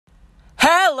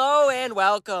and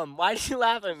welcome. Why did you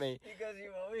laugh at me? Because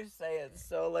you always say it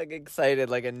so,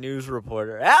 excited, like a news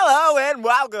reporter. Hello and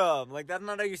welcome. That's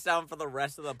not how you sound for the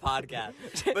rest of the podcast.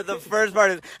 But the first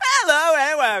part is, hello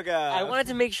and welcome. I wanted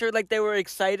to make sure, they were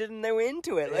excited and they were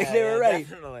into it. They were ready.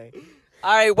 Definitely.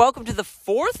 All right, welcome to the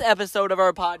 4th episode of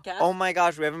our podcast. Oh my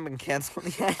gosh, we haven't been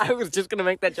canceled yet. I was just going to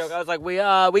make that joke. I was like, we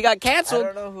got canceled. I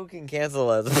don't know who can cancel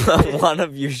us, but one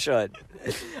of you should.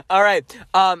 All right,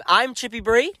 I'm Chippy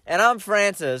Bree. And I'm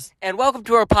Francis. And welcome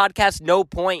to our podcast, No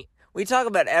Point. We talk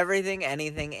about everything,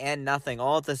 anything, and nothing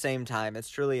all at the same time. It's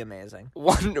truly amazing.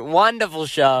 Wonderful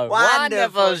show.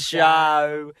 Wonderful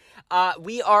show.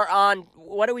 We are on,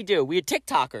 what do? We're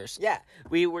TikTokers. Yeah.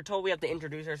 We were told we have to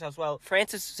introduce ourselves. Well,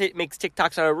 Francis makes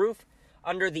TikToks on a roof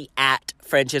under the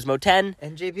 @Franchismo10.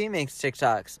 And JP makes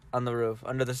TikToks on the roof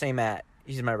under the same @.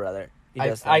 He's my brother.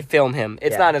 I film him.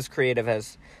 It's not as creative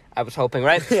as I was hoping,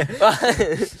 right?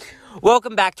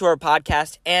 Welcome back to our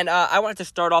podcast, and I wanted to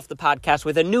start off the podcast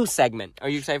with a new segment. Are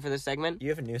you excited for this segment? You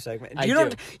have a new segment. I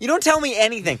You don't tell me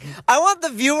anything. I want the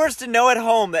viewers to know at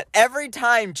home that every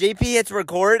time JP hits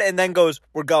record and then goes,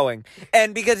 we're going.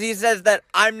 And because he says that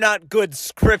I'm not good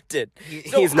scripted.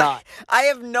 He's not. I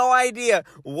have no idea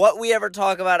what we ever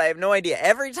talk about. I have no idea.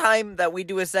 Every time that we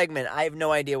do a segment, I have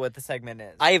no idea what the segment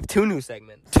is. I have 2 new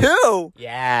segments. 2?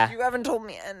 Yeah. You haven't told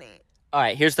me any. All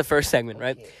right, here's the first segment,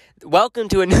 right? Welcome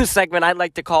to a new segment I'd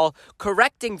like to call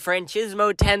Correcting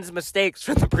Franchismo 10's Mistakes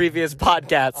from the Previous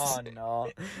Podcasts.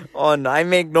 Oh, no. I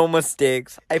make no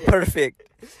mistakes. I perfect.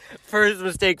 First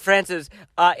mistake, Francis,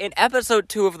 in episode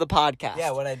 2 of the podcast.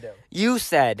 Yeah, what'd I do? You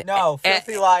said... No,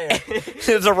 filthy liar. It's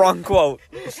a wrong quote.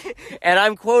 And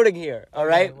I'm quoting here, all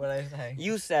right? What'd I say?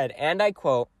 You said, and I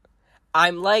quote,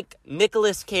 I'm like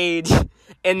Nicolas Cage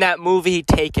in that movie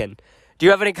Taken. Do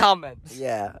you have any comments?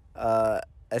 Yeah,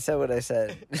 I said what I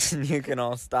said. You can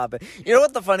all stop it. You know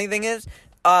what the funny thing is?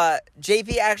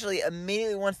 JP actually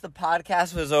immediately, once the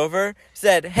podcast was over,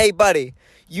 said, hey, buddy,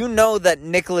 you know that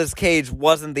Nicolas Cage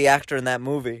wasn't the actor in that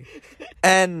movie.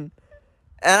 And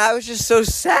I was just so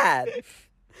sad.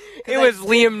 It was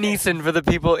Liam Neeson for the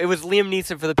people. It was Liam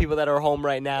Neeson for the people that are home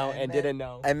right now and didn't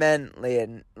know. I meant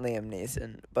Liam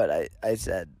Neeson, but I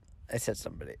said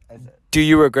somebody. Do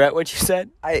you regret what you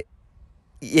said?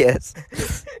 Yes.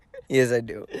 Yes, I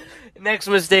do. Next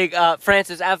mistake,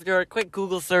 Francis, after a quick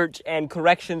Google search and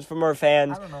corrections from our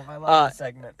fans. I don't know if I love this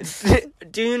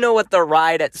segment. Do you know what the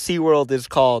ride at SeaWorld is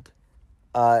called?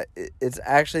 It's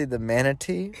actually the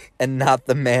manatee and not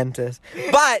the mantis.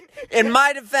 But, in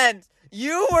my defense,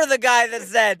 you were the guy that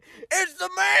said, it's the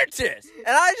mantis!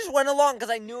 And I just went along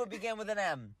because I knew it began with an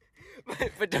M.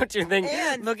 But don't you think,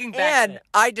 looking back And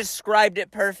I described it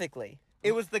perfectly.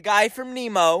 It was the guy from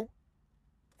Nemo.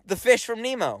 The fish from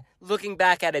Nemo. Looking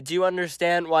back at it, do you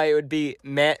understand why it would be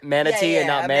manatee and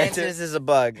not mantis? Mantis is a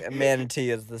bug. A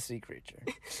manatee is the sea creature.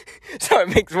 So it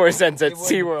makes more sense at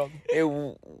SeaWorld.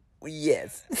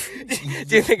 Yes.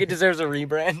 Do you think it deserves a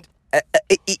rebrand?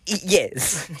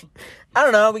 Yes. I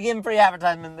don't know. We give them free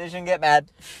advertisement. They shouldn't get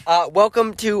mad.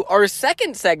 Welcome to our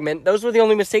second segment. Those were the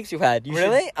only mistakes you had. You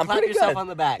really? I'm pretty yourself on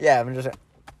the back. Yeah, I'm just...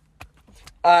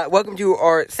 Welcome to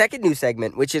our second new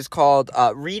segment, which is called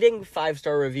Reading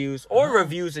 5-Star Reviews, or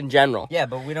reviews in general. Yeah,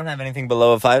 but we don't have anything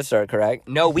below a 5-star, correct?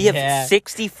 No, we have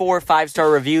 64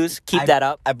 5-star reviews. Keep that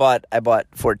up. I bought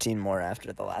 14 more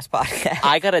after the last podcast.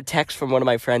 I got a text from one of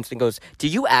my friends and goes, do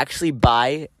you actually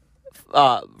buy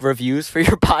reviews for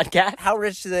your podcast? How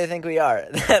rich do they think we are?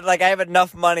 I have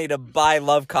enough money to buy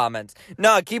love comments.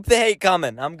 No, keep the hate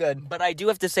coming. I'm good. But I do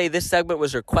have to say this segment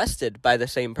was requested by the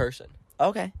same person.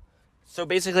 Okay. So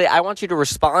basically, I want you to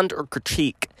respond or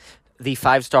critique the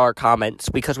 5-star comments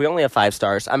because we only have 5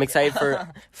 stars. I'm excited for...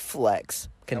 Flex.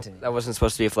 Continue. That wasn't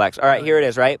supposed to be a flex. All right, here it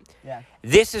is, right? Yeah.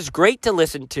 This is great to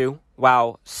listen to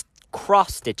while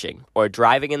cross-stitching or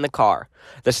driving in the car.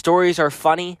 The stories are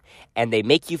funny, and they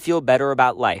make you feel better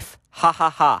about life. Ha ha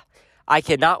ha. I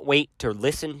cannot wait to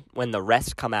listen when the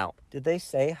rest come out. Did they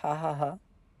say ha ha ha?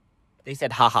 They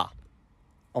said ha ha.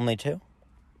 Only 2?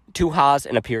 2 ha's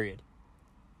and a period.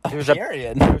 There was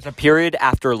a period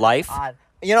after life.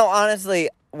 You know, honestly,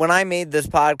 when I made this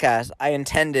podcast, I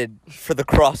intended for the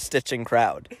cross-stitching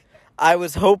crowd. I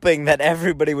was hoping that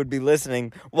everybody would be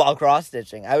listening while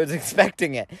cross-stitching. I was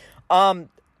expecting it. Are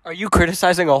you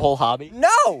criticizing a whole hobby?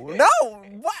 No.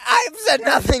 I've said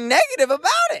nothing negative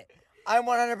about it. I'm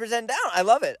 100% down. I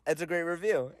love it. It's a great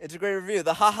review.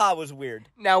 The haha was weird.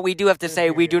 Now, we do have to say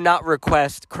we do not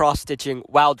request cross-stitching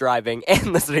while driving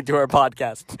and listening to our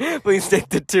podcast. Please stick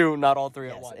to 2, not all 3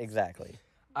 at once. Exactly.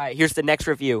 All right, here's the next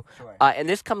review. Sure. And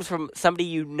this comes from somebody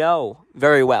you know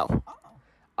very well.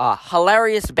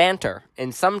 Hilarious banter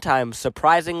and sometimes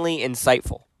surprisingly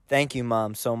insightful. Thank you,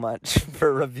 Mom, so much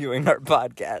for reviewing our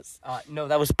podcast. No,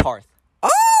 that was Parth.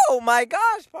 Oh my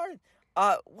gosh, Parth.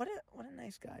 What a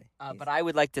nice guy. But I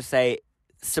would like to say,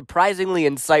 surprisingly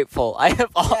insightful. I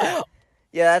have all.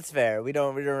 Yeah, that's fair. We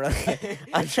don't really.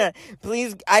 I'm trying.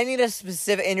 Please, I need a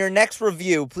specific. In your next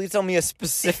review, please tell me a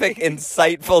specific,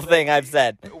 insightful thing I've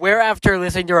said. Where after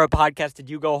listening to our podcast did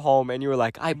you go home and you were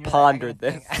like, I pondered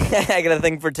this? I gotta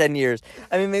think for 10 years.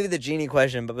 I mean, maybe the genie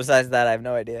question, but besides that, I have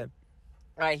no idea.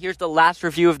 All right, here's the last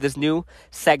review of this new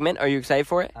segment. Are you excited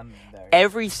for it? I'm very.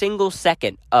 Every single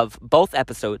second of both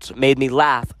episodes made me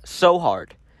laugh so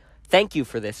hard. Thank you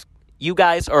for this. You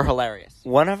guys are hilarious.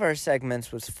 One of our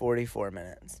segments was 44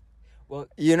 minutes. Well,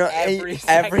 You know, every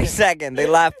every second they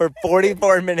laugh for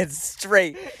 44 minutes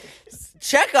straight.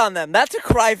 Check on them. That's a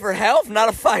cry for help, not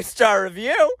a 5-star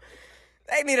review.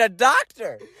 They need a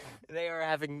doctor. They are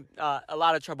having a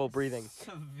lot of trouble breathing.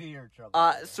 Severe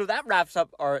trouble. So that wraps up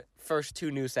our first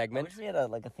two new I segments. wish we had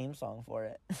a theme song for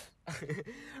it.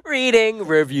 Reading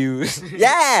reviews.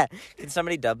 Yeah. Can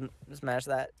somebody smash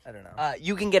that? I don't know.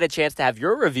 You can get a chance to have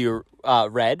your review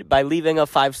read by leaving a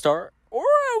 5-star or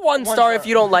a 1 star star. if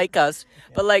you don't like us.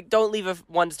 But, don't leave a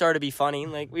 1 star to be funny.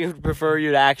 We would prefer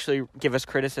you to actually give us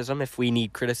criticism if we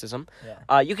need criticism.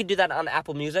 Yeah. You can do that on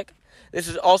Apple Music. This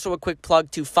is also a quick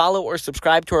plug to follow or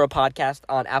subscribe to our podcast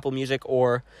on Apple Music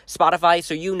or Spotify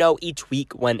so you know each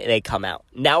week when they come out.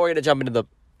 Now we're going to jump into the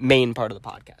main part of the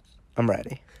podcast. I'm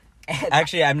ready.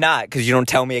 Actually, I'm not, because you don't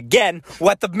tell me again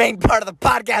what the main part of the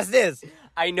podcast is.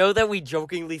 I know that we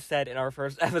jokingly said in our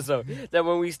first episode that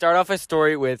when we start off a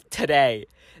story with today,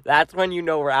 that's when you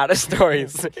know we're out of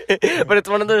stories. But it's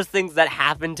one of those things that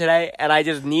happened today, and I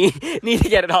just need to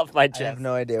get it off my chest. I have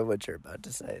no idea what you're about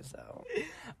to say, so.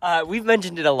 We've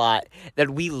mentioned it a lot that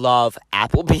we love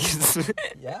Applebee's.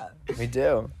 Yeah, we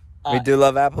do. We do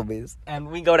love Applebee's. And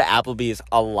we go to Applebee's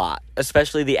a lot,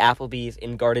 especially the Applebee's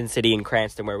in Garden City in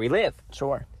Cranston where we live.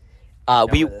 Sure.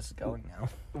 We Where this is going now.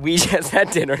 We just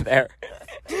had dinner there.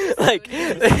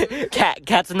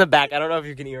 Cat's in the back. I don't know if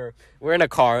you can hear her. We're in a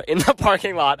car in the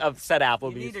parking lot of said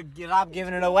Applebee's. You need to get up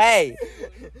giving it away.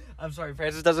 I'm sorry,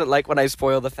 Francis doesn't like when I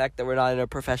spoil the fact that we're not in a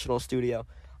professional studio.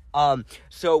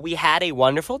 So we had a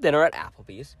wonderful dinner at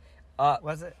Applebee's.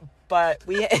 Was it? But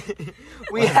we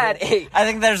had a... I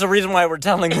think there's a reason why we're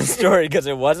telling this story, because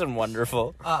it wasn't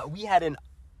wonderful. We had an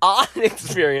odd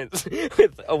experience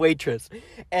with a waitress.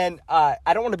 And I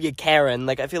don't want to be a Karen.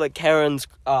 I feel like Karens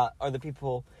are the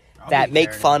people that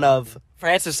make fun of...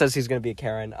 Francis says he's going to be a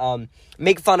Karen.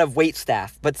 Make fun of wait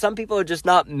staff. But some people are just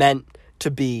not meant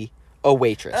to be a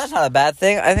waitress. That's not a bad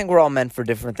thing. I think we're all meant for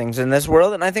different things in this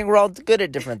world, and I think we're all good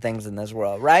at different things in this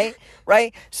world, right?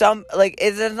 Right? It's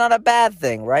not a bad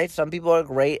thing, right? Some people are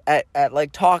great at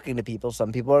talking to people.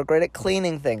 Some people are great at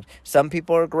cleaning things. Some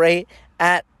people are great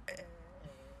at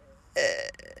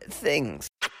things.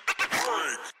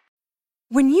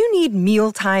 When you need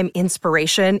mealtime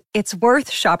inspiration, it's worth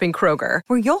shopping Kroger,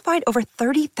 where you'll find over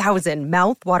 30,000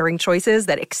 mouth-watering choices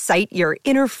that excite your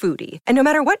inner foodie. And no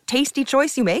matter what tasty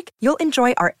choice you make, you'll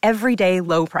enjoy our everyday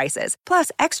low prices,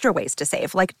 plus extra ways to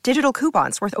save, like digital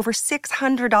coupons worth over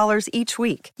 $600 each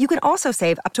week. You can also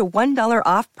save up to $1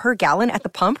 off per gallon at the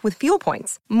pump with fuel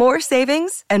points. More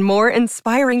savings and more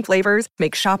inspiring flavors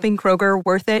make shopping Kroger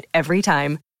worth it every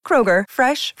time. Kroger,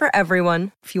 fresh for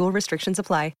everyone. Fuel restrictions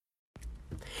apply.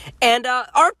 And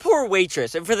our poor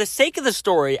waitress, and for the sake of the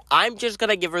story, I'm just going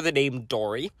to give her the name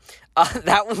Dory.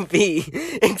 That will be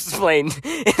explained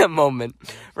in a moment,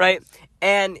 right?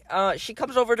 And she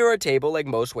comes over to our table like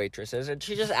most waitresses, and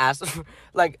she just asks,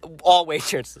 like all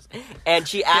waitresses, and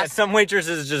she asks... Yeah, some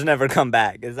waitresses just never come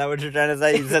back. Is that what you're trying to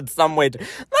say? You said some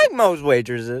waitresses. Like most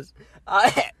waitresses.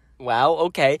 Well,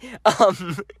 okay.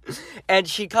 And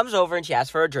she comes over and she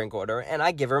asks for a drink order, and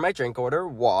I give her my drink order,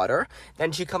 water.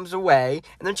 Then she comes away,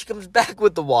 and then she comes back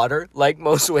with the water, like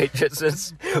most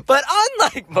waitresses. But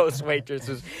unlike most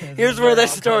waitresses, here's where the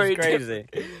story crazy.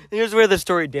 Here's where the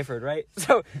story differed, right?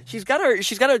 So she's got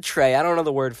a tray. I don't know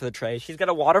the word for the tray. She's got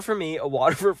a water for me, a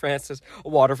water for Francis, a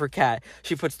water for Kat.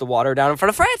 She puts the water down in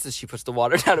front of Francis. She puts the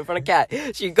water down in front of Kat.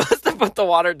 She goes to put the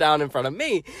water down in front of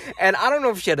me, and I don't know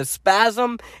if she had a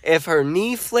spasm, if her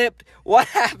knee flipped, what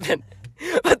happened?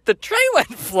 But the tray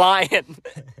went flying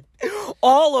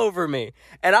all over me.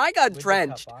 And I got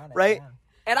drenched, right?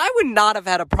 And I would not have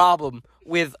had a problem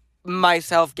with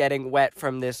myself getting wet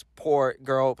from this poor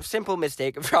girl, simple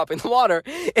mistake of dropping the water,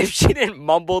 if she didn't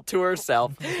mumble to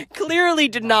herself, clearly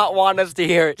did not want us to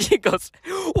hear it. She goes,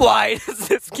 "Why does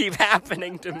this keep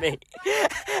happening to me?"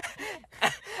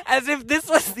 As if this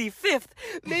was the 5th,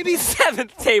 maybe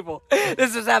 7th table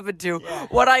this has happened to.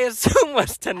 What I assume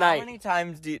was tonight. How many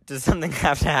times does something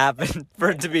have to happen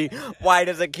for it to be, why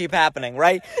does it keep happening,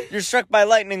 right? You're struck by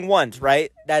lightning once,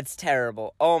 right? That's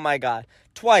terrible. Oh my God.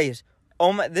 Twice.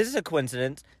 Oh my, this is a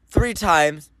coincidence. 3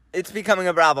 times. It's becoming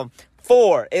a problem.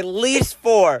 4. At least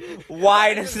 4.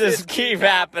 Why does this keep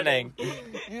happening?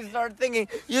 You start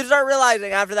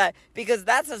realizing after that, because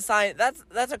that's a sign,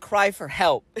 that's a cry for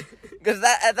help. Because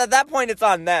at that point, it's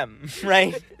on them,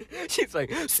 right? She's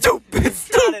like, stupid.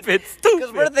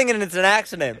 Because we're thinking it's an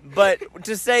accident, but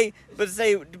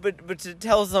to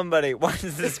tell somebody, why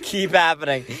does this keep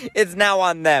happening? It's now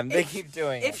on them. They keep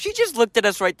doing it. If she just looked at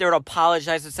us right there and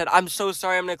apologized and said, "I'm so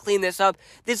sorry, I'm going to clean this up,"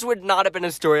 this would not have been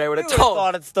a story I would have told. I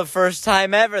thought it's the first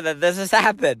time ever that this has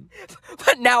happened.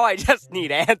 But now I just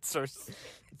need answers.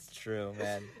 It's true,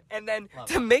 man. And then,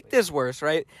 to make this worse,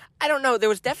 right? I don't know, there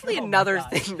was definitely another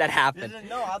thing that happened.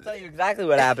 No, I'll tell you exactly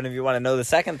what happened if you want to know the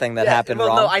second thing that happened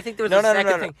wrong. No, I think there was a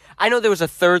second thing. I know there was a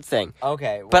third thing.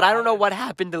 Okay. Well, But I don't know what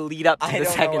happened to lead up to the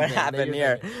second thing. I don't know what happened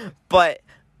here. But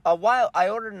I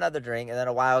ordered another drink, and then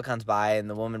a while comes by, and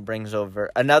the woman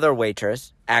another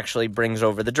waitress actually brings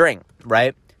over the drink,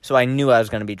 right? So I knew I was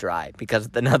going to be dry because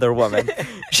another woman,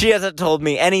 she hasn't told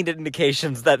me any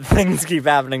indications that things keep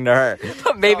happening to her.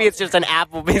 Maybe it's just an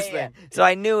Applebee's thing. So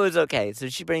I knew it was okay. So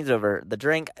she brings over the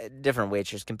drink, different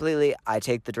waitress completely. I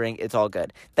take the drink. It's all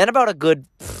good. Then about a good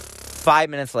 5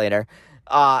 minutes later,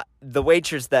 the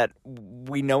waitress that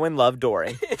we know and love,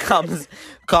 Dory, comes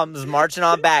marching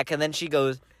on back. And then she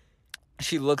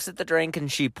looks at the drink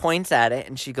and she points at it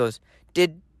and she goes,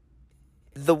 "Did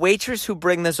the waitress who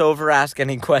bring this over ask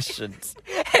any questions?"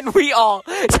 And we all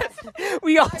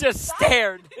just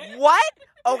stared. What?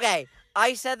 Okay,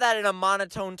 I said that in a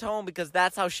monotone tone because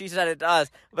that's how she said it to us,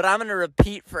 but I'm going to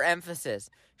repeat for emphasis.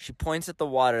 She points at the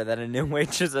water that a new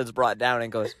waitress has brought down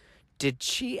and goes, "Did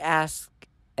she ask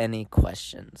any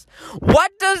questions?"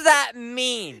 What does that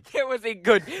mean? There was a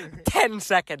good 10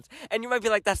 seconds. And you might be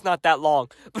like, that's not that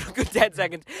long. But a good 10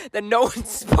 seconds. Then no one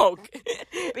spoke.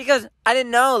 Because I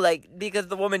didn't know, because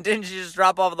the woman didn't just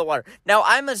drop off of the water. Now,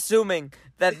 I'm assuming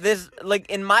that this,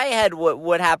 in my head,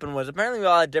 what happened was, apparently we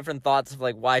all had different thoughts of,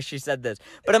 why she said this.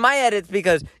 But in my head, it's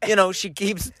because, she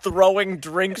keeps throwing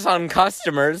drinks on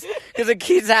customers, because it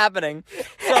keeps happening.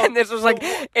 So, and this was,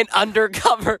 an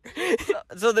undercover.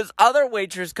 So this other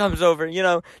waitress comes over,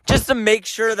 just to make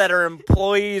sure that her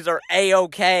employees are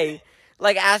A-okay.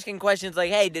 Asking questions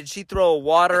hey, did she throw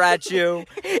water at you?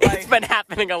 It's been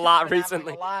happening a lot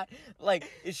recently.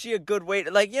 Is she a good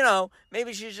waiter?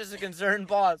 Maybe she's just a concerned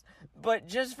boss. But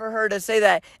just for her to say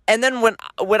that. And then when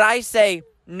I say,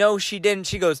 no, she didn't,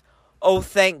 she goes, "Oh,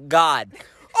 thank God."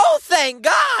 Oh, thank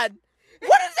God!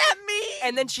 What does that mean?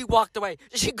 And then she walked away.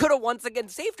 She could have once again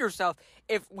saved herself.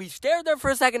 If we stared there for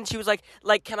a second, she was like,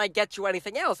 "Can I get you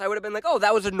anything else?" I would have been like, "Oh,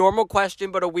 that was a normal question,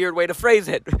 but a weird way to phrase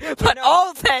it." But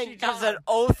oh, thank God. She said,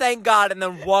 "Oh, thank God," and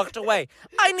then walked away.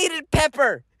 I needed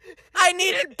pepper.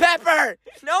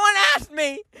 No one asked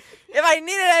me if I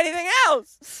needed anything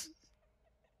else.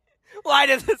 Why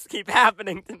does this keep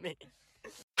happening to me?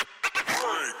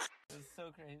 It's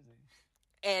so crazy.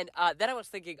 And then I was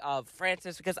thinking of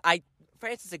Francis, because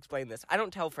Francis explained this. I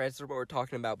don't tell Francis what we're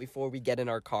talking about before we get in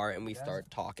our car and we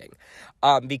start talking.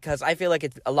 Because I feel like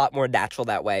it's a lot more natural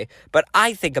that way. But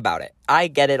I think about it. I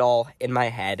get it all in my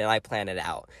head and I plan it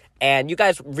out. And you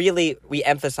guys really, we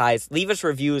emphasize, leave us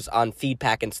reviews on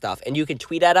Feedback and stuff. And you can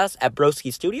tweet at us at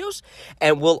Broski Studios,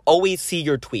 and we'll always see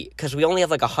your tweet. Because we only have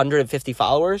 150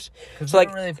 followers. So we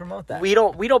don't really promote that. We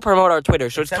don't promote our Twitter.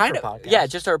 So Except it's kind of, podcasts. yeah,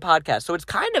 just our podcast. So it's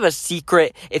kind of a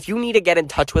secret. If you need to get in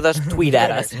touch with us, tweet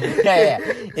at us. Yeah.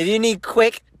 If you need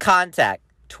quick contact,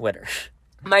 Twitter.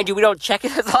 Mind you, we don't check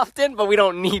it as often, but we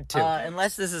don't need to.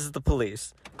 Unless this is the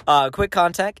police. Quick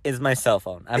contact is my cell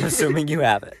phone. I'm assuming you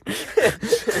have it.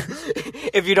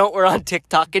 If you don't, we're on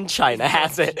TikTok and China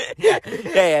has it.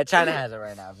 Yeah, China has it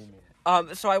right now if you need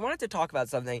it. So I wanted to talk about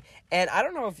something, and I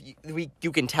don't know if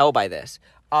you can tell by this,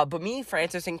 but me,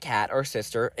 Francis, and Kat, our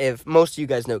sister, if most of you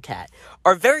guys know Kat,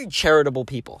 are very charitable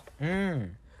people.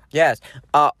 Yes.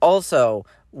 Also,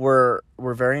 we're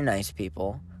very nice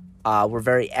people. We're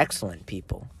very excellent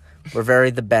people. We're very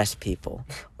the best people.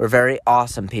 We're very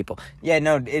awesome people. Yeah,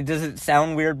 no, does it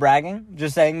sound weird bragging?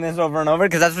 Just saying this over and over?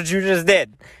 Because that's what you just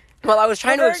did. Well, I was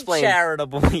trying to We're explain.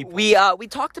 charitable people. We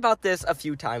talked about this a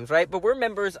few times, right? But we're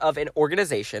members of an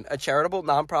organization, a charitable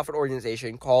nonprofit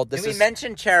organization called the. Did we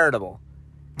mention charitable?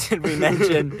 Did we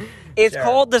mention? It's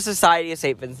called the Society of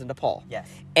St. Vincent de Paul. Yes.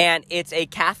 And it's a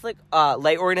Catholic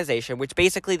lay organization, which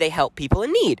basically they help people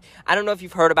in need. I don't know if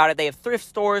you've heard about it. They have thrift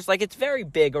stores. Like, it's very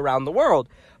big around the world.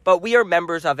 But we are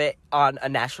members of it on a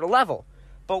national level.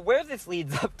 But where this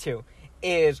leads up to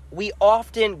is we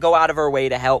often go out of our way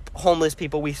to help homeless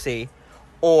people we see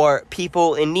or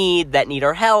people in need that need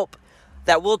our help,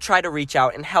 that we'll try to reach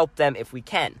out and help them if we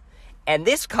can. And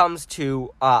this comes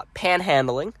to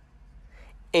panhandling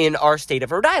in our state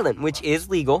of Rhode Island, which is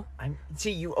legal.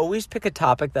 See, you always pick a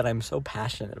topic that I'm so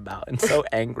passionate about and so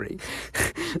angry.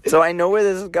 So I know where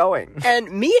this is going.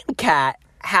 And me and Kat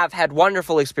have had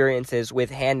wonderful experiences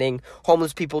with handing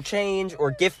homeless people change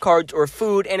or gift cards or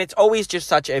food, and it's always just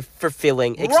such a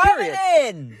fulfilling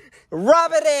experience.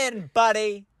 Rub it in,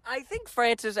 buddy. I think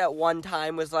Francis at one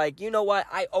time was like, you know what,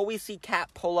 I always see Kat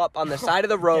pull up on the side of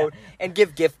the road and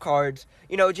give gift cards.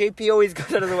 You know, JP always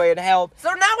goes out of the way to help. So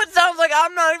now it sounds like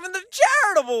I'm not even the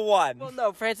charitable one. Well,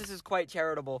 no, Francis is quite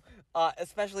charitable,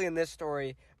 especially in this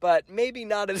story, but maybe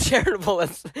not as charitable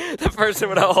as the person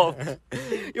would hope.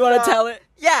 You want to tell it?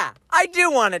 Yeah, I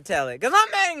do want to tell it, because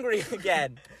I'm angry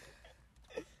again.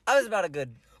 I was about a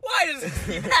good... Why does this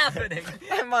keep happening?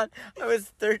 I was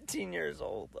 13 years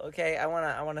old, okay? I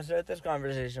want to start this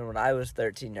conversation when I was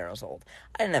 13 years old.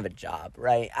 I didn't have a job,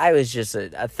 right? I was just a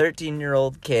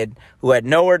 13-year-old kid who had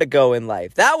nowhere to go in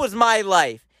life. That was my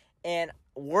life. And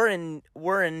we're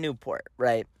in Newport,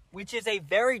 right? Which is a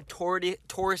very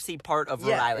touristy part of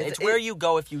Rhode Island. It's where you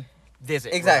go if you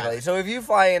visit. Exactly. So if you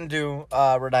fly into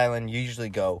Rhode Island, you usually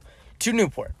go to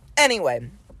Newport. Anyway,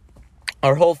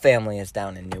 our whole family is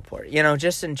down in Newport. You know,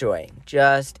 just enjoying.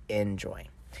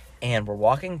 And we're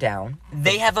walking down.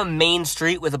 They have a main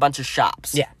street with a bunch of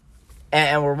shops. Yeah.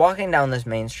 And we're walking down this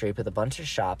main street with a bunch of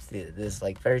shops, this,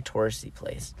 like, very touristy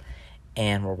place.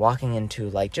 And we're walking into,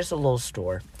 like, just a little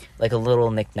store, like a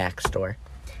little knick-knack store.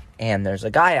 And there's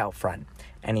a guy out front,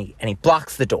 and he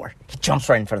blocks the door. He jumps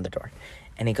right in front of the door.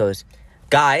 And he goes,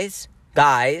 guys,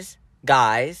 as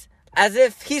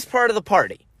if he's part of the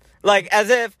party. Like, as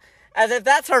if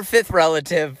that's our fifth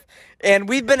relative, and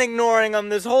we've been ignoring him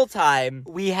this whole time.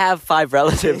 We have 5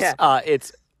 relatives. Yeah.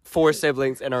 It's 4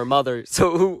 siblings and our mother.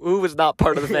 So who was not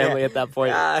part of the family at that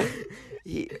point?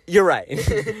 You're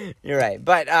right. You're right.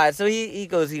 But so he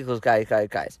goes,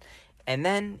 guys. And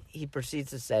then he proceeds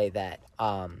to say that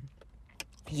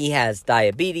he has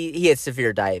diabetes. He has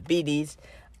severe diabetes.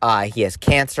 He has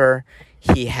cancer.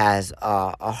 He has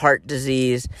a heart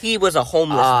disease. He was a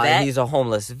homeless vet. He's a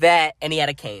homeless vet. And he had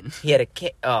a cane. He had a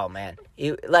cane. Oh, man.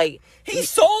 He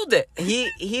sold it.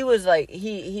 He was like,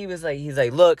 he's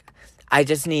like, look, I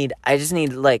just need,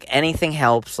 like, anything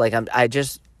helps. Like, I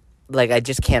just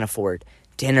can't afford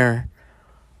dinner.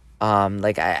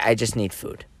 Like, I just need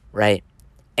food, right?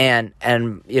 And,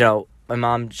 you know, my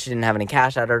mom, she didn't have any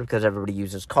cash at her because everybody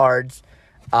uses cards.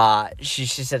 She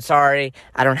said, sorry,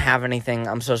 I don't have anything.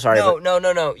 I'm so sorry.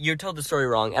 No. You told the story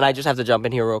wrong, and I just have to jump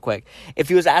in here real quick. If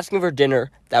he was asking for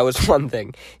dinner, that was one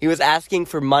thing. He was asking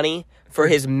for money for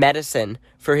his medicine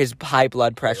for his high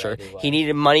blood pressure. He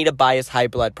needed money to buy his high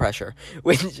blood pressure.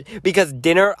 Because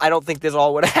dinner, I don't think this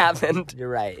all would have happened. You're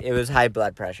right. It was high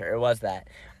blood pressure. It was that.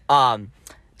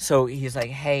 So he's like,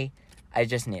 hey, I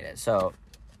just need it. So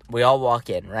we all walk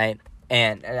in, right?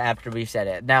 And after we said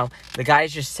it. Now, the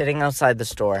guy's just sitting outside the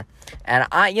store. And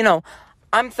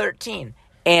I'm 13.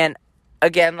 And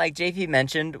again, like JP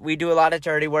mentioned, we do a lot of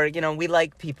charity work. You know, we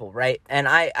like people, right? And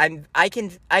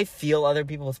I feel other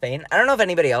people's pain. I don't know if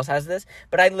anybody else has this,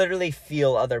 but I literally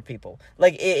feel other people.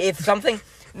 Like, if something...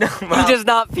 No, He does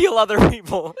not feel other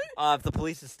people. If the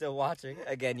police is still watching,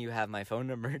 again, you have my phone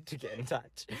number to get in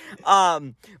touch.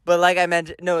 But like I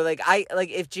mentioned, no, like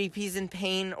if JP's in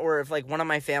pain or if like one of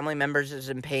my family members is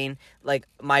in pain, like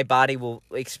my body will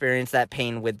experience that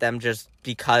pain with them just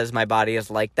because my body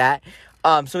is like that.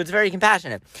 So it's very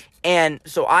compassionate. And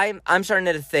so I'm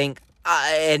starting to think,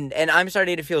 and I'm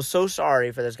starting to feel so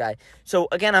sorry for this guy. So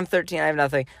again, I'm 13, I have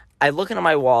nothing. I look into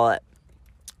my wallet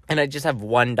and I just have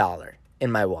 $1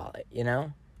 in my wallet, you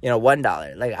know,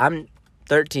 $1. Like, I'm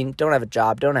 13, don't have a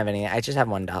job, don't have anything. I just have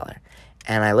 $1.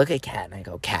 And I look at Kat and I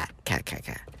go, Kat.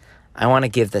 I want to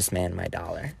give this man my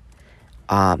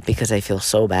 $1. Because I feel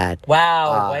so bad.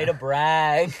 Wow, way to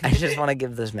brag. I just want to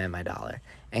give this man my $1.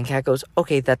 And Kat goes,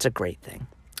 okay, that's a great thing.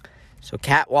 So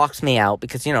Kat walks me out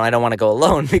because, I don't want to go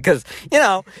alone because,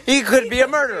 he could be a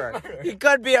murderer. He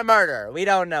could be a murderer. We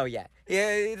don't know yet.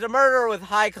 He's a murderer with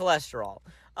high cholesterol.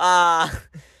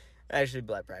 Actually,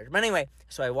 blood pressure. But anyway,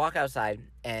 so I walk outside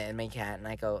and my cat, and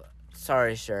I go,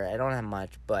 sorry, sir, I don't have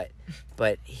much, but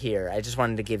here, I just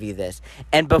wanted to give you this.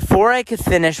 And before I could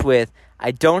finish with,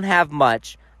 I don't have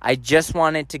much, I just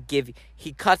wanted to give you,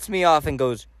 he cuts me off and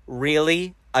goes,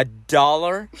 really?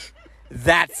 $1?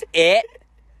 That's it?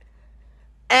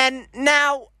 And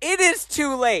now it is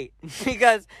too late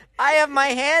because I have my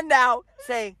hand out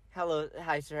saying, hello,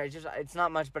 hi, sir, it's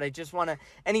not much, but I just want to,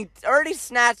 and he already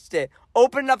snatched it,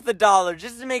 opened up the dollar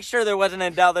just to make sure there wasn't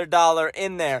another dollar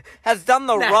in there, has done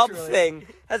the rub thing,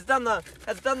 has done the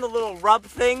little rub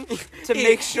thing to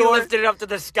make sure. He lifted it up to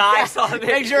the sky, so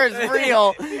make sure it's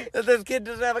real, that this kid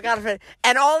doesn't have a counterfeit.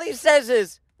 And all he says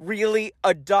is, really,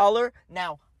 $1?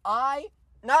 Now,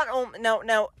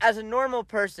 now, as a normal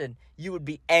person, you would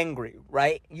be angry,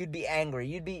 right? You'd be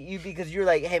angry. Because you're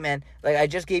like, hey man, like I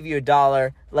just gave you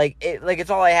 $1. Like it's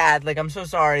all I had. Like I'm so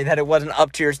sorry that it wasn't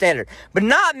up to your standard. But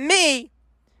not me.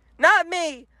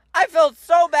 I felt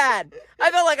so bad. I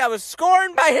felt like I was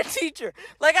scorned by a teacher.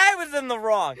 Like I was in the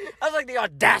wrong. I was like, the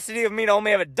audacity of me to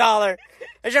only have $1.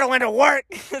 I should have went to work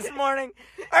this morning,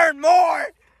 earned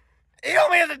more. You owe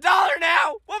me $1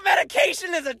 now. What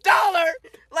medication is $1?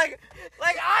 Like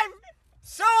I'm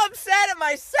so upset at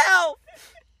myself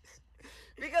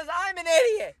because I'm an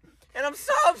idiot, and I'm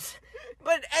so upset.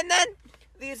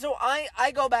 So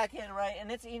I go back in, right, and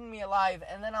it's eating me alive,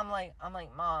 and then I'm like,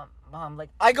 mom, like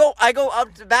I go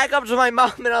back up to my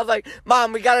mom, and I was like,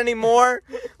 Mom, we got any more?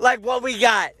 Like what we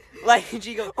got? Like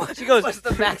she goes, what's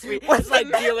the max? What's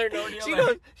like dealer, no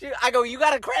dealer? I go, you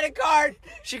got a credit card?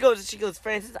 She goes,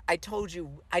 Francis, I told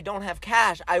you I don't have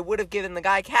cash. I would have given the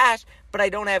guy cash, but I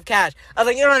don't have cash. I was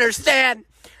like, you don't understand.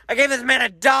 I gave this man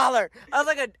 $1. I was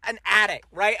like an addict,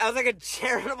 right? I was like a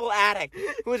charitable addict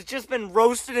who has just been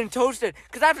roasted and toasted.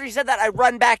 Because after he said that, I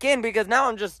run back in because now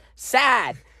I'm just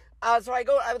sad. So I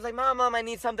was like, Mom, I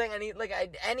need something. I need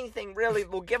anything really.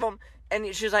 We'll give him.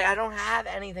 And she was like, I don't have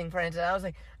anything, Francis. I was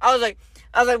like,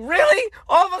 really?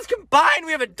 All of us combined,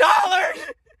 we have $1? I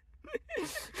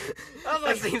was like,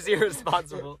 that seems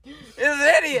irresponsible. This is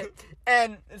an idiot.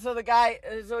 And so the guy,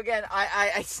 again,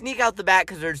 I sneak out the back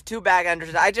because there's 2 bag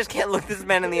unders. I just can't look this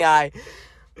man in the eye.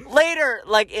 Later,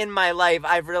 like in my life,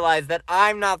 I've realized that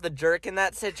I'm not the jerk in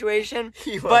that situation.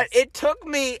 But it took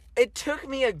me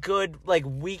a good like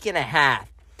week and a half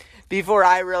before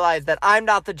I realized that I'm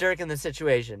not the jerk in the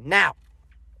situation. Now,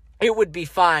 it would be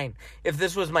fine if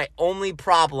this was my only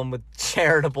problem with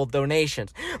charitable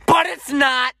donations, but it's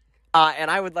not.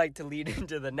 And I would like to lead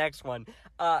into the next one.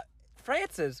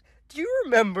 Francis, do you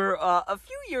remember a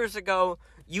few years ago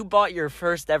you bought your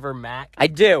first ever Mac? I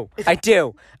do.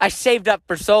 I saved up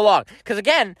for so long. Because,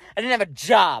 again, I didn't have a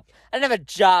job.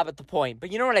 At the point.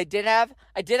 But you know what I did have?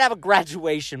 I did have a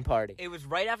graduation party. It was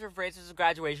right after Francis'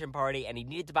 graduation party, and he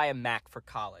needed to buy a Mac for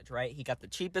college, right? He got the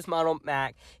cheapest model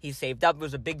Mac. He saved up. It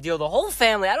was a big deal. The whole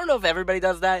family, I don't know if everybody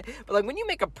does that, but, like, when you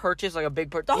make a purchase, like a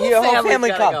big purchase, the whole family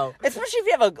gotta go. Especially if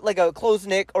you have a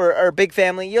close-knit or a big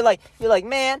family. You're like,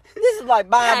 man, this is like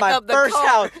buying my first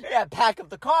house. Yeah, pack up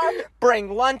the car, bring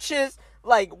lunches.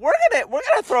 Like, we're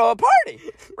gonna throw a party,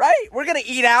 right? We're gonna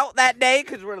eat out that day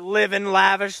because we're living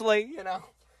lavishly, you know?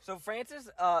 So Francis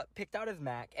picked out his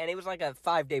Mac, and it was like a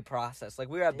 5-day process. Like,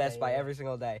 we were at Best Buy every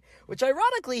single day, which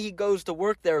ironically he goes to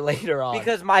work there later on.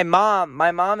 Because my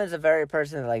mom is a very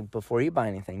person that, like, before you buy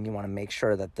anything, you want to make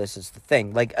sure that this is the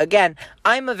thing. Like, again,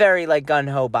 I'm a very, like,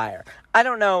 gun-ho buyer. I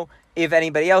don't know if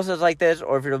anybody else is like this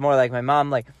or if you're more like my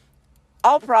mom. Like,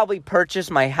 I'll probably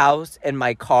purchase my house and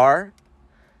my car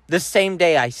the same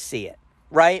day I see it,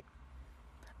 right?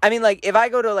 I mean, like, if I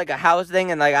go to, like, a house thing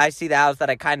and, like, I see the house that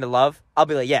I kind of love, I'll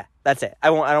be like, yeah, that's it. I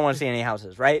don't want to see any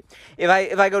houses, right? If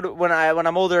I go to, when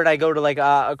I'm older and I go to, like,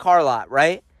 a car lot,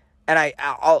 right? And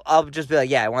I'll just be like,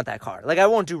 yeah, I want that car. Like, I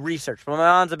won't do research. But my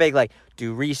mom's a big, like,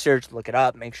 do research, look it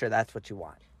up, make sure that's what you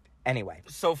want. Anyway.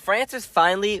 So Francis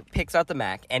finally picks out the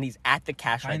Mac, and he's at the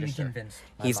cash register.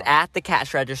 He's at the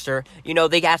cash register. You know,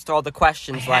 they asked all the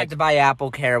questions. I had to buy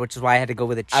AppleCare, which is why I had to go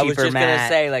with a cheaper Mac. I was just going to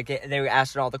say, like, they were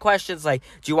asking all the questions, like,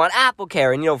 do you want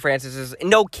AppleCare? And, you know,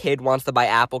 no kid wants to buy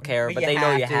AppleCare, but they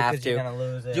know you have to. You're gonna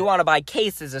lose it. Do you want to buy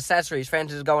cases, accessories?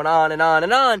 Francis is going on and on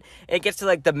and on. And it gets to,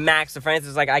 like, the max of Francis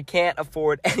is like, I can't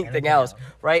afford anything else,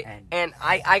 right? And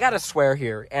I got to swear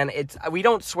here, and we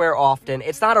don't swear often.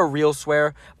 It's not a real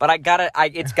swear, but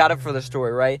it's got it for the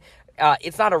story, right?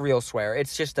 It's not a real swear.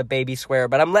 It's just a baby swear,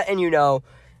 but I'm letting you know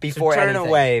before turn anything.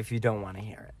 away if you don't want to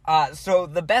hear it. So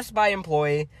the Best Buy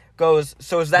employee goes,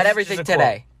 so is that everything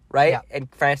today? right? Yeah. And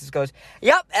Francis goes,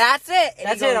 yep, that's it. And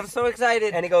That's he goes, it. I'm so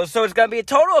excited. And he goes, so it's going to be a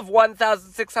total of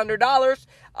 $1,600,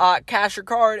 cash or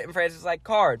card. And Francis is like,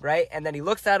 card, right? And then he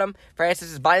looks at him.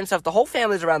 Francis is by himself. The whole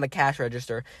family's around the cash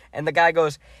register. And the guy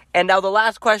goes, and now the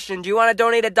last question, do you want to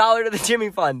donate $1 to the Jimmy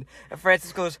Fund? And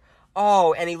Francis goes,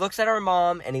 oh, and he looks at our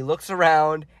mom, and he looks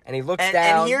around, and he looks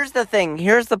down. And here's the thing.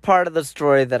 Here's the part of the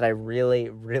story that I really,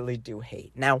 really do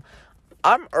hate. Now,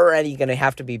 I'm already going to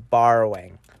have to be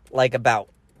borrowing, like, about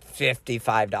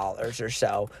 $55 or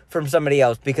so from somebody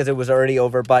else because it was already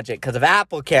over budget because of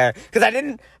Apple Care. Because I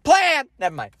didn't plan.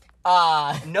 Never mind.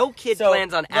 No kid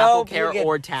plans on Apple Care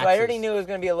or taxes. So I already knew it was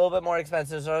going to be a little bit more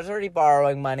expensive, so I was already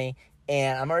borrowing money,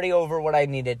 and I'm already over what I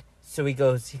needed. So he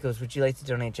goes, would you like to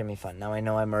donate Jimmy Fund? Now I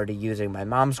know I'm already using my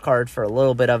mom's card for a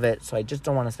little bit of it, so I just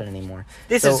don't want to spend any more.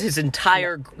 This is his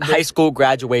entire high school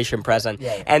graduation present.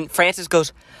 Yeah. And Francis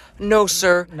goes, no,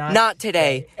 sir, not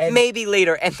today. And- Maybe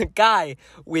later. And the guy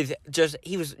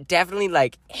he was definitely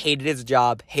like hated his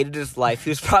job, hated his life. He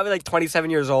was probably like 27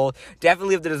 years old,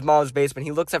 definitely lived in his mom's basement.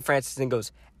 He looks at Francis and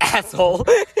goes, asshole.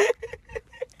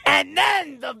 And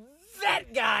then the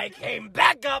vet guy came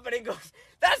back up and he goes,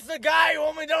 that's the guy who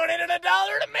only donated $1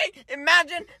 to me.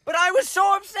 Imagine. But I was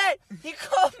so upset. He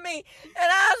called me an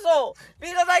asshole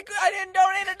because I didn't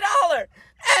donate $1.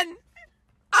 And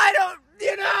I don't,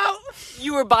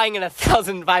 You were buying an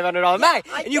 $1,500 bag,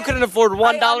 and you couldn't afford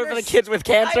 $1 for the kids with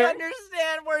cancer. I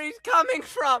understand where he's coming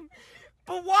from.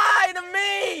 But why to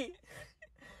me?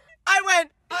 I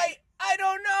went, I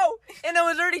don't know. And it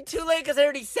was already too late because I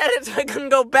already said it, so I couldn't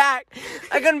go back.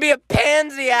 I couldn't be a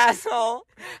pansy asshole.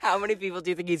 How many people do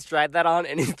you think he's tried that on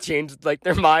and he's changed, like,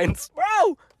 their minds?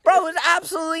 Bro, it was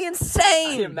absolutely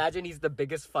insane. I imagine he's the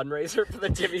biggest fundraiser for the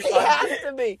Jimmy He Fund. has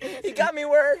to be. He got me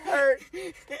where it hurt.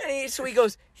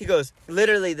 And he goes,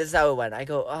 literally, this is how it went. I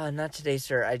go, oh, not today,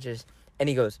 sir. And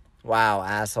he goes, wow,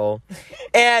 asshole.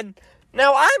 And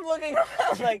now I'm looking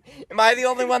around like, am I the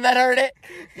only one that heard it?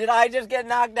 Did I just get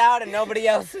knocked out and nobody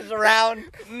else is around?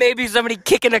 Maybe somebody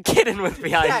kicking a kitten was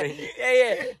behind me.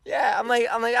 Yeah. I'm like,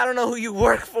 I don't know who you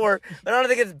work for, but I don't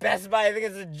think it's Best Buy. I think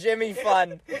it's a Jimmy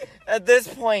Fund at this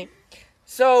point.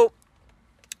 So,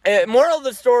 moral of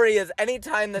the story is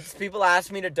anytime that people ask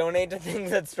me to donate to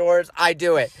things at stores, I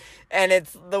do it. And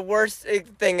it's the worst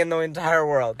thing in the entire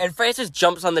world. And Francis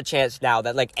jumps on the chance now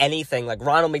that, like, anything, like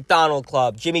Ronald McDonald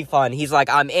Club, Jimmy Fund, he's like,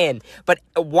 I'm in. But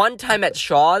one time at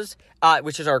Shaw's,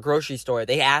 which is our grocery store,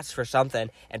 they asked for something,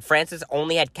 and Francis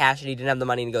only had cash and he didn't have the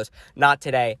money, and he goes, not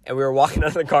today. And we were walking out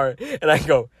of the car, and I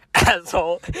go,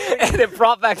 asshole. And it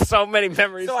brought back so many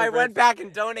memories. So I went back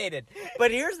and donated.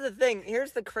 But here's the thing.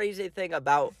 Here's the crazy thing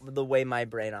about the way my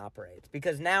brain operates.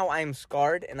 Because now I'm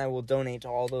scarred and I will donate to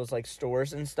all those like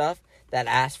stores and stuff that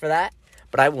ask for that.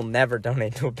 But I will never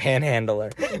donate to a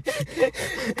panhandler.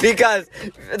 Because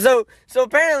so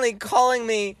apparently calling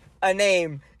me a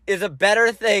name is a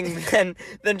better thing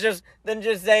than just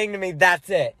saying to me that's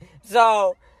it.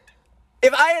 So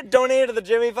if I had donated to the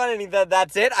Jimmy Fund and he said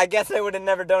that's it, I guess I would have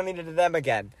never donated to them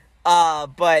again.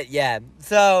 But yeah.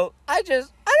 So I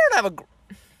don't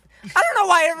know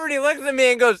why everybody looks at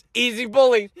me and goes, easy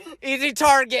bully, easy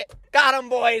target, got him,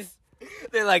 boys.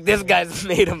 They're like, this guy's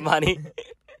made of money.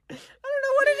 I don't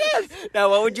know what it is. Now,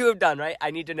 what would you have done, right?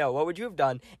 I need to know. What would you have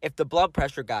done if the blood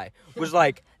pressure guy was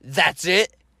like, that's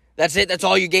it? That's it? That's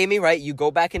all you gave me, right? You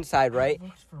go back inside, right?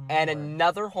 And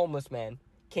another homeless man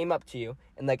came up to you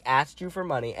and, like, asked you for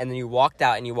money, and then you walked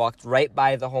out and you walked right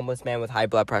by the homeless man with high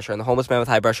blood pressure, and the homeless man with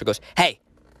high blood pressure goes, hey,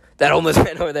 that homeless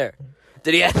man over there,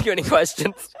 did he ask you any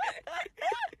questions?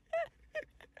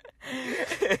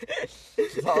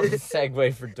 It's all a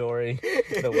segue for Dory,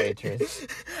 the waitress.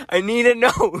 I need to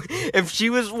know if she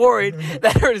was worried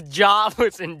that her job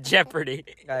was in jeopardy.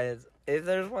 Guys, if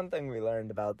there's one thing we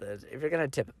learned about this, if you're going to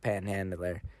tip a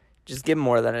panhandler, just give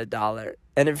more than $1.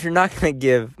 And if you're not going to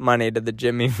give money to the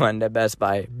Jimmy Fund at Best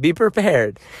Buy, be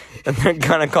prepared. And they're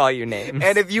going to call you names.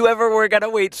 And if you ever work at a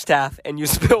wait staff and you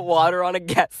spill water on a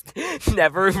guest,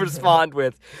 never respond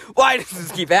with, why does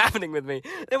this keep happening with me?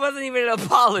 There wasn't even an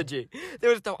apology. There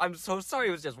was no, I'm so sorry.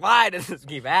 It was just, why does this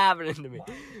keep happening to me?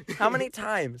 How many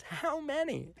times? How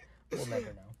many? We'll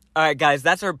never know. All right, guys,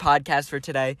 that's our podcast for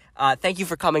today. Thank you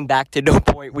for coming back to No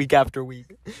Point week after week.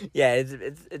 Yeah,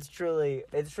 it's truly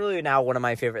now one of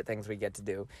my favorite things we get to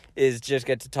do is just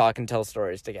get to talk and tell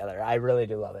stories together. I really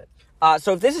do love it.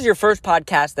 So if this is your first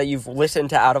podcast that you've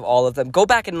listened to out of all of them, go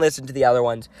back and listen to the other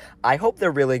ones. I hope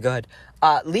they're really good.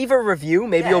 Leave a review.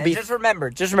 Maybe you'll be... Just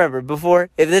remember, before,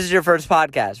 if this is your first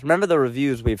podcast, remember the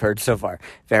reviews we've heard so far.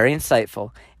 Very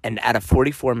insightful. And out of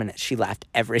 44 minutes, she laughed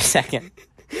every second.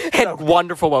 And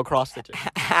wonderful while cross-stitching.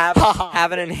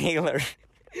 Have an inhaler.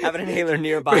 Have an inhaler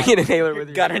nearby. Bring an inhaler with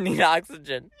you. Gonna need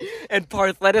oxygen. And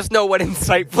Parth, let us know what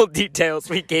insightful details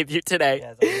we gave you today.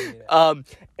 Yes, I will need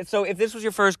it. And so if this was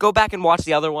your first, go back and watch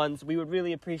the other ones. We would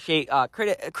really appreciate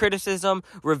criticism,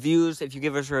 reviews, if you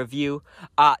give us a review.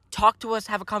 Talk to us,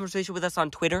 have a conversation with us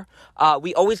on Twitter.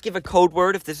 We always give a code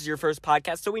word if this is your first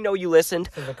podcast, so we know you listened.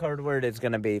 So the code word is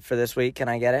gonna be for this week. Can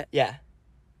I get it? Yeah.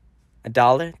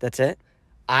 $1. That's it.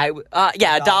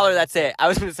 $1, that's it. I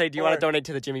was going to say, do you want Or- to donate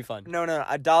to the Jimmy Fund? No,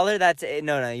 $1. That's it.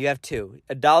 No, you have two.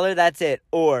 $1. That's it.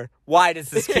 Or why does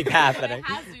this keep happening? It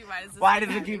has to be Why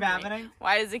does it keep happening?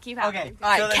 Why does it keep happening? Okay. All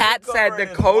right, So the Kat code said word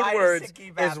the is, code why does words it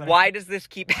keep is happening? why does this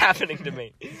keep happening to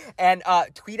me? And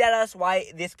tweet at us why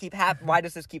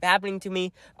does this keep happening to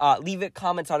me? Leave it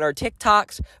comments on our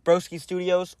TikToks, Broski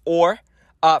Studios or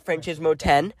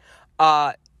Franchismo10.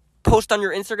 Post on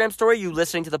your Instagram story you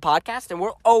listening to the podcast, and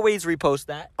we'll always repost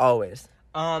that. Always.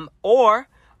 I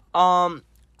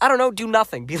don't know, do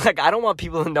nothing. Be like, I don't want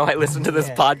people to know I listen to this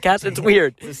podcast. It's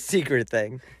weird. It's a secret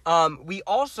thing. We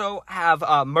also have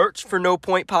merch for No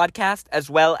Point Podcast,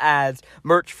 as well as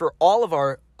merch for all of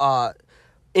our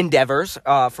endeavors,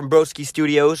 from Broski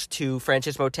Studios to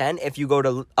Franchismo 10. If you go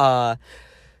to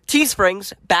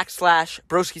Teesprings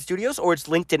 /Broski Studios, or it's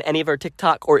linked in any of our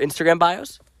TikTok or Instagram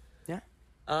bios. Yeah.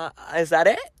 Is that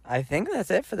it? I think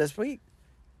that's it for this week.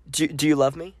 Do you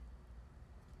love me?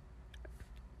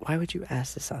 Why would you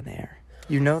ask this on air?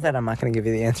 You know that I'm not going to give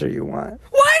you the answer you want.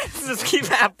 Why does this keep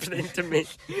happening to me?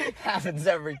 Happens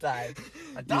every time.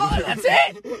 $1, that's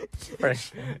it.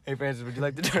 Hey, Francis, would you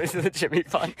like to donate to the Jimmy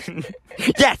Fund?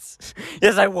 Yes,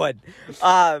 I would.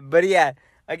 But yeah,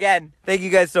 again, thank you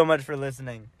guys so much for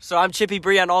listening. So I'm Chippy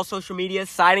Bree on all social media,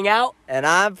 signing out. And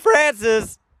I'm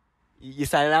Francis. You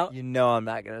signing out? You know I'm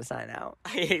not going to sign out. I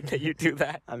hate that you do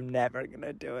that. I'm never going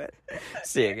to do it.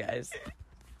 See you guys.